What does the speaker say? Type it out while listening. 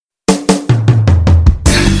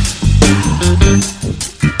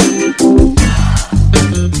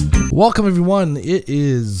Welcome everyone. It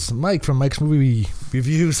is Mike from Mike's Movie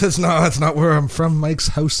Reviews. That's not where I'm from. Mike's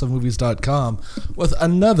HouseOfMovies.com with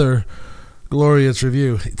another glorious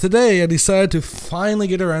review. Today I decided to finally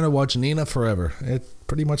get around to watch Nina Forever. It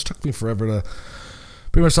pretty much took me forever to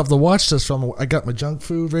bring myself to watch this film. I got my junk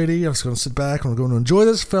food ready. I was going to sit back and I'm going to enjoy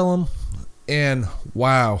this film. And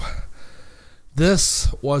wow,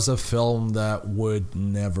 this was a film that would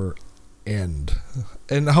never end.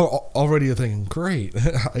 And already you're thinking, great.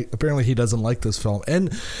 Apparently he doesn't like this film.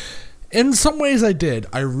 And in some ways I did.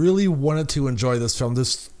 I really wanted to enjoy this film.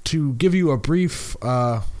 Just to give you a brief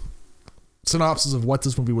synopsis of what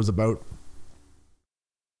this movie was about.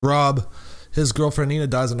 Rob, his girlfriend Nina,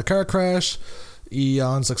 dies in a car crash. He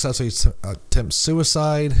unsuccessfully attempts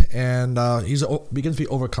suicide, and he begins to be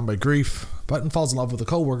overcome by grief. Button falls in love with a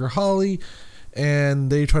co-worker, Holly, and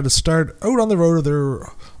they try to start out on the road of their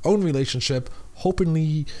own relationship, hoping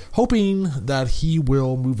that he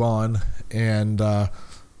will move on, and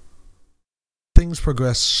things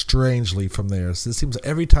progress strangely from there. So it seems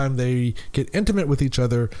every time they get intimate with each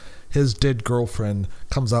other, his dead girlfriend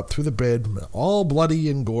comes up through the bed, all bloody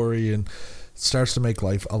and gory, and starts to make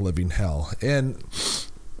life a living hell. And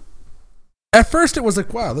at first it was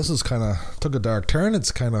like, wow, this is kind of took a dark turn.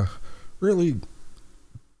 It's kind of really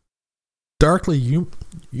darkly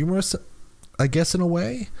humorous, I guess, in a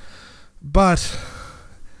way. But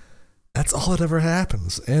that's all that ever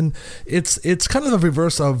happens. And it's kind of the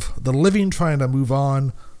reverse of the living trying to move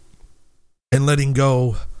on and letting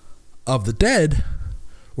go of the dead,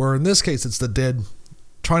 where in this case it's the dead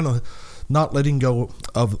trying to not letting go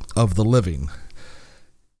of the living.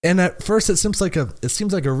 And at first it seems like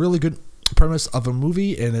a really good premise of a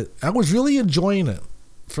movie, and I was really enjoying it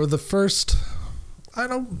for the first, I don't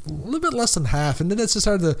know, a little bit less than half, and then it just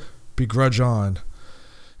started to begrudge on.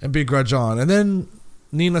 And then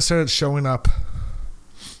Nina started showing up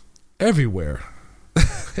everywhere.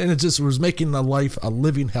 And it just was making the life a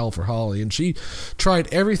living hell for Holly. And she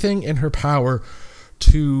tried everything in her power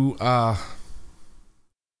to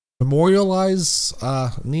memorialize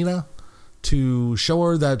Nina, to show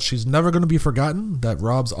her that she's never going to be forgotten, that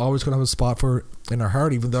Rob's always going to have a spot for her in her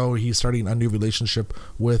heart, even though he's starting a new relationship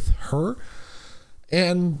with her.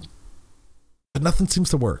 But nothing seems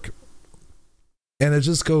to work. And it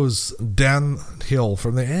just goes downhill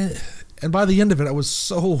from there. And by the end of it, I was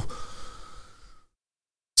so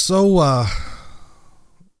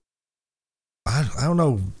I don't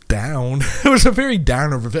know, down. It was a very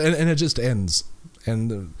downer, and it just ends.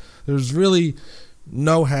 And there's really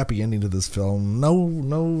no happy ending to this film. No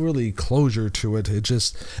really closure to it. It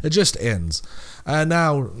just ends.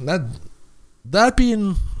 Now that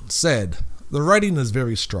being said, the writing is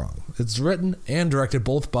very strong. It's written and directed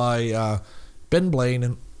both by Ben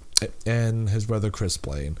Blaine and his brother Chris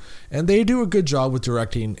Blaine, and they do a good job with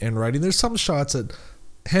directing and writing. There's some shots that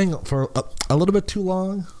hang for a little bit too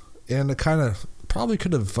long, and it kind of probably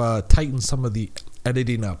could have tightened some of the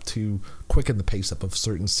editing up to quicken the pace up of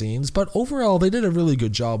certain scenes, but overall they did a really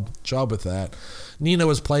good job with that. Nina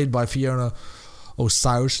was played by Fiona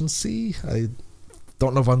O'Shaughnessy. I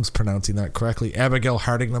don't know if I'm pronouncing that correctly. Abigail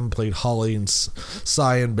Hardingham played Holly, and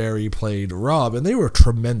Cyan Barry played Rob, and they were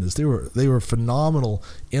tremendous. They were phenomenal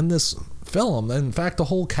in this film. In fact, the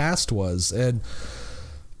whole cast was.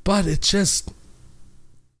 But it just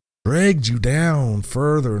dragged you down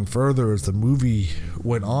further and further as the movie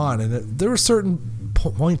went on, and there were certain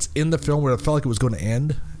points in the film where it felt like it was going to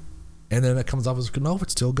end, and then it comes off as, no,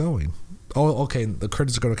 it's still going. Oh, okay, the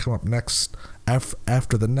credits are going to come up next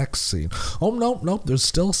after the next scene. Oh, no, there's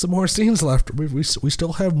still some more scenes left. We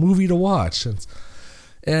still have movie to watch.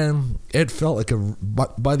 And it felt like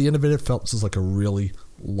by the end of it, it felt just like a really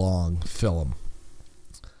long film.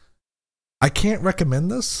 I can't recommend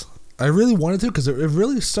this. I really wanted to, because it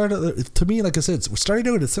really started, to me, like I said, starting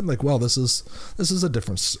out, it seemed like, well, this is a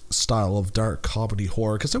different style of dark comedy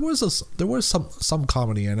horror, because there was some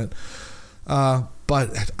comedy in it.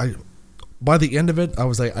 But by the end of it, I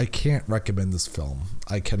was like, I can't recommend this film.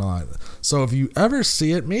 I cannot. So if you ever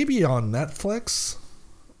see it, maybe on Netflix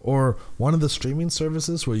or one of the streaming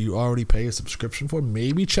services where you already pay a subscription for,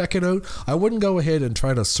 maybe check it out. I wouldn't go ahead and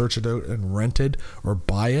try to search it out and rent it or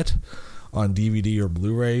buy it on DVD or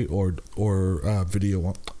Blu-ray or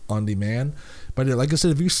video on demand. But like I said,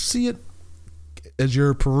 if you see it as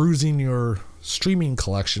you're perusing your streaming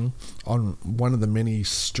collection on one of the many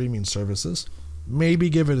streaming services, maybe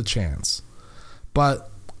give it a chance. But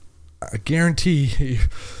I guarantee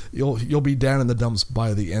you'll be down in the dumps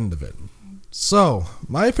by the end of it. So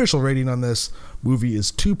my official rating on this movie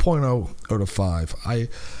is 2.0 out of 5.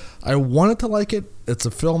 I wanted to like it. It's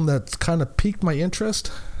a film that's kind of piqued my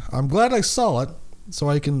interest. I'm glad I saw it. so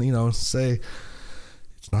I can, say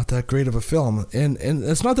it's not that great of a film. And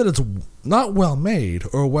it's not that it's not well made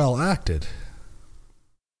or well acted.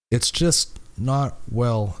 It's just not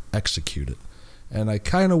well executed. And I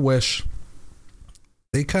kind of wish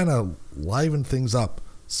they kind of livened things up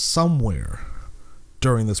somewhere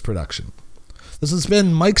during this production. This has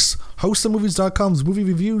been Mike's HostOfMovies.com's movie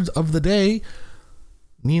reviews of the day.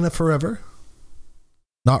 Nina Forever.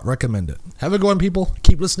 Not recommend it. Have a good one, people.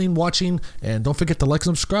 Keep listening, watching, and don't forget to like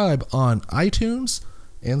and subscribe on iTunes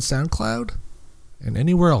and SoundCloud and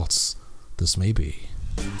anywhere else this may be.